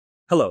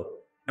Hello,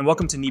 and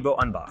welcome to NEBO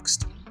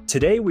Unboxed.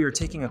 Today we are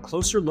taking a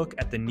closer look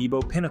at the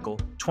NEBO Pinnacle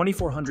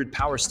 2400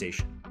 power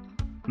station.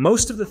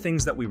 Most of the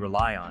things that we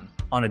rely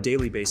on a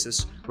daily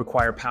basis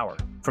require power,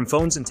 from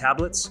phones and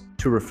tablets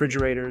to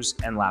refrigerators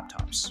and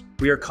laptops.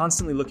 We are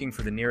constantly looking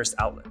for the nearest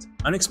outlet.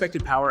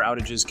 Unexpected power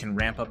outages can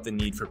ramp up the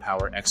need for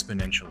power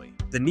exponentially.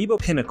 The NEBO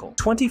Pinnacle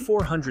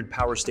 2400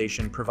 power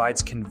station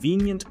provides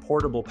convenient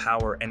portable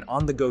power and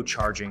on-the-go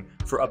charging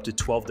for up to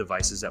 12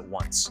 devices at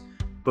once.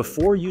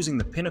 Before using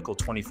the Pinnacle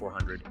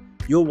 2400,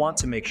 you'll want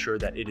to make sure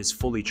that it is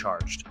fully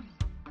charged.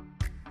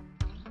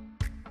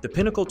 The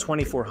Pinnacle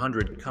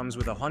 2400 comes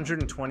with a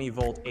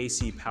 120-volt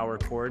AC power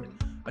cord,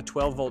 a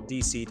 12-volt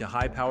DC to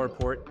high power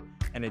port,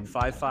 and a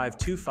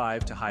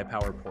 5525 to high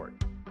power port.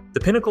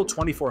 The Pinnacle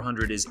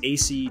 2400 is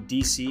AC,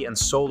 DC, and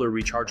solar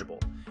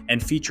rechargeable,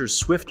 and features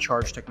swift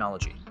charge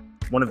technology,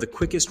 one of the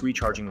quickest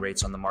recharging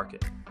rates on the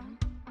market.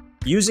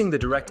 Using the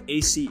direct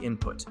AC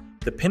input,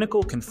 the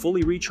Pinnacle can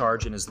fully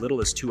recharge in as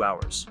little as 2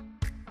 hours.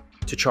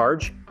 To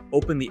charge,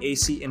 open the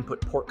AC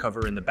input port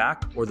cover in the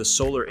back or the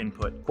solar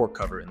input port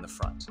cover in the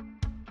front.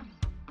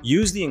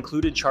 Use the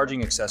included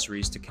charging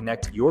accessories to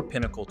connect your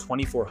Pinnacle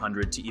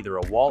 2400 to either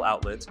a wall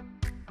outlet,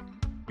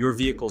 your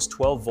vehicle's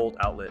 12-volt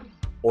outlet,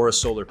 or a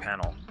solar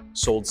panel,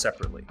 sold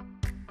separately.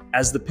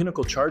 As the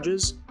Pinnacle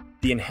charges,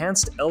 the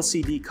enhanced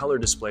LCD color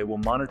display will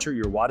monitor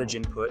your wattage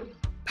input,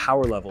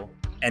 power level,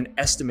 and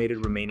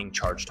estimated remaining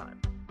charge time.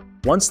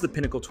 Once the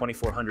Pinnacle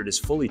 2400 is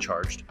fully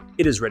charged,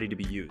 it is ready to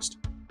be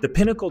used. The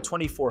Pinnacle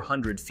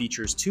 2400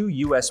 features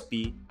 2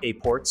 USB-A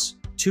ports,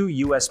 2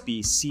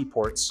 USB-C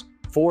ports,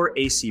 4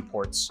 AC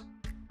ports,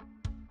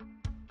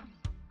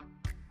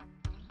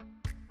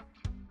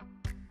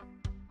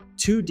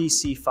 two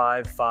DC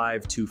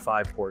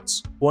 5525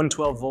 ports, one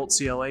 12-volt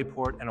CLA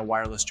port, and a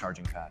wireless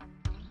charging pad.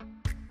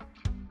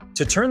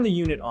 To turn the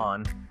unit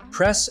on,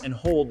 press and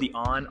hold the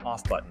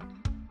on/off button.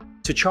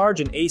 To charge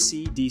an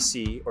AC,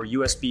 DC, or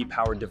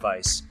USB-powered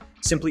device,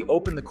 simply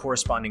open the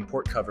corresponding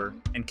port cover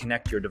and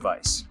connect your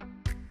device.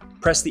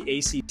 Press the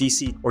AC,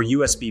 DC, or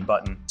USB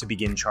button to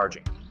begin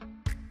charging.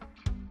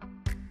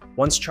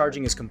 Once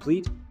charging is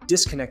complete,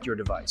 disconnect your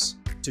device.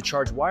 To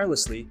charge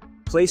wirelessly,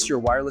 place your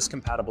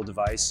wireless-compatible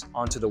device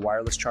onto the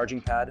wireless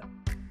charging pad.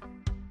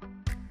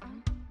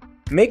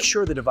 Make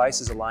sure the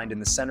device is aligned in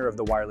the center of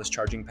the wireless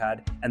charging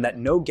pad and that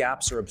no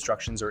gaps or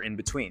obstructions are in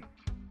between.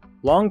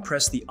 Long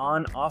press the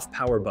on/off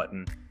power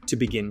button to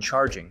begin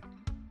charging.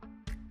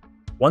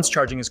 Once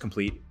charging is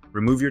complete,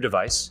 remove your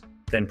device,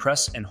 then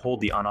press and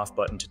hold the on/off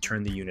button to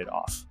turn the unit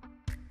off.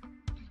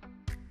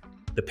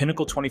 The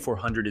Pinnacle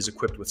 2400 is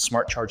equipped with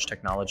smart charge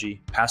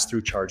technology,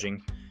 pass-through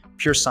charging,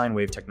 pure sine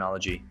wave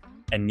technology,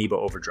 and NEBO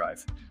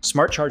Overdrive.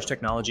 Smart charge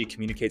technology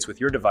communicates with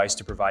your device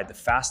to provide the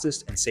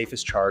fastest and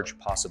safest charge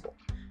possible.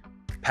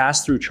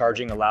 Pass-through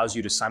charging allows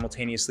you to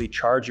simultaneously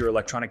charge your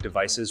electronic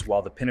devices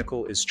while the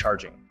Pinnacle is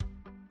charging.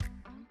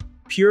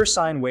 Pure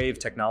sine wave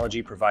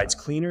technology provides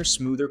cleaner,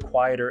 smoother,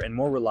 quieter, and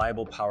more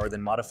reliable power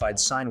than modified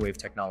sine wave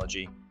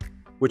technology,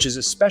 which is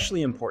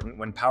especially important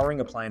when powering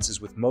appliances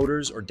with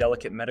motors or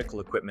delicate medical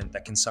equipment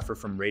that can suffer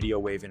from radio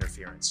wave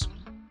interference.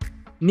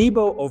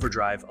 NEBO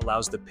Overdrive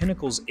allows the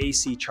Pinnacle's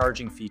AC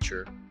charging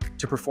feature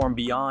to perform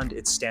beyond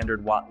its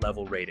standard watt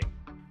level rating,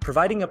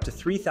 providing up to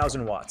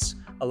 3,000 watts,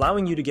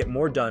 allowing you to get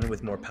more done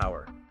with more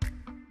power.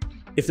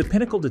 If the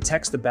Pinnacle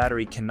detects the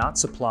battery cannot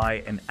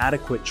supply an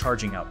adequate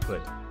charging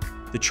output,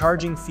 the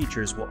charging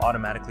features will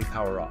automatically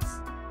power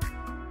off.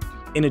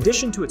 In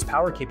addition to its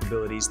power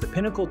capabilities, the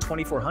Pinnacle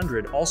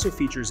 2400 also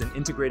features an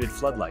integrated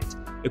floodlight,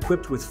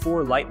 equipped with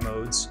 4 light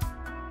modes: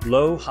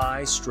 low,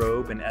 high,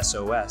 strobe, and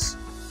S.O.S.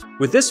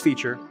 With this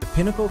feature, the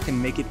Pinnacle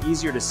can make it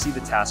easier to see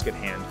the task at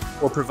hand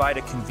or provide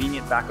a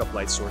convenient backup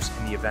light source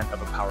in the event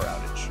of a power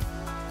outage.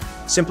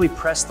 Simply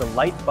press the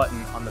light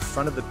button on the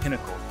front of the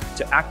Pinnacle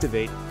to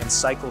activate and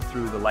cycle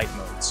through the light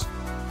modes.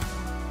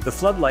 The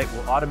floodlight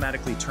will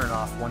automatically turn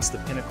off once the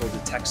Pinnacle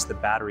detects the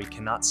battery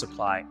cannot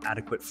supply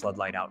adequate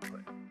floodlight output.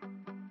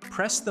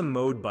 Press the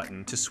mode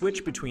button to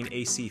switch between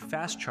AC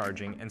fast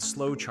charging and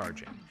slow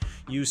charging.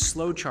 Use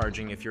slow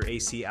charging if your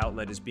AC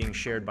outlet is being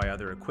shared by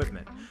other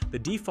equipment. The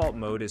default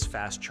mode is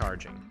fast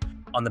charging.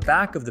 On the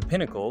back of the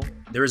Pinnacle,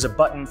 there is a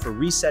button for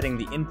resetting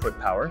the input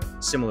power,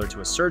 similar to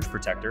a surge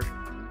protector,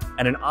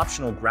 and an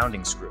optional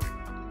grounding screw.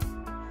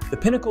 The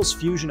Pinnacle's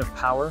fusion of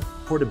power,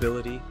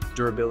 portability,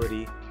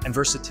 durability, and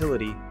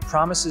versatility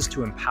promises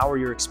to empower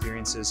your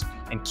experiences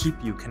and keep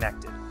you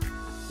connected.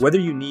 Whether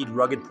you need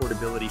rugged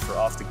portability for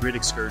off-the-grid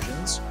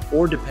excursions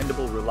or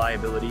dependable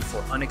reliability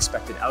for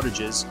unexpected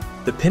outages,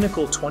 the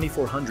Pinnacle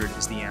 2400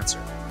 is the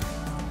answer.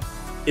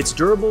 Its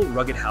durable,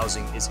 rugged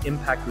housing is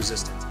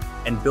impact-resistant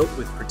and built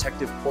with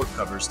protective port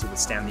covers to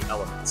withstand the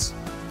elements.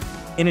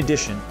 In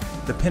addition,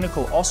 the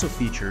Pinnacle also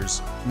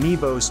features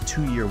NEBO's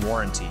 2-year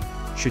warranty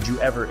should you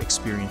ever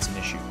experience an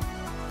issue.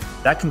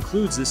 That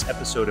concludes this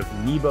episode of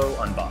NEBO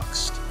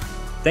Unboxed.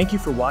 Thank you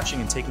for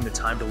watching and taking the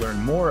time to learn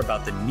more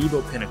about the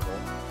NEBO Pinnacle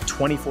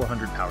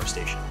 2400 power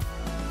station.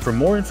 For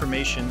more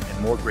information and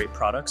more great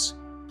products,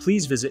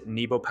 please visit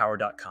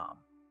nebopower.com.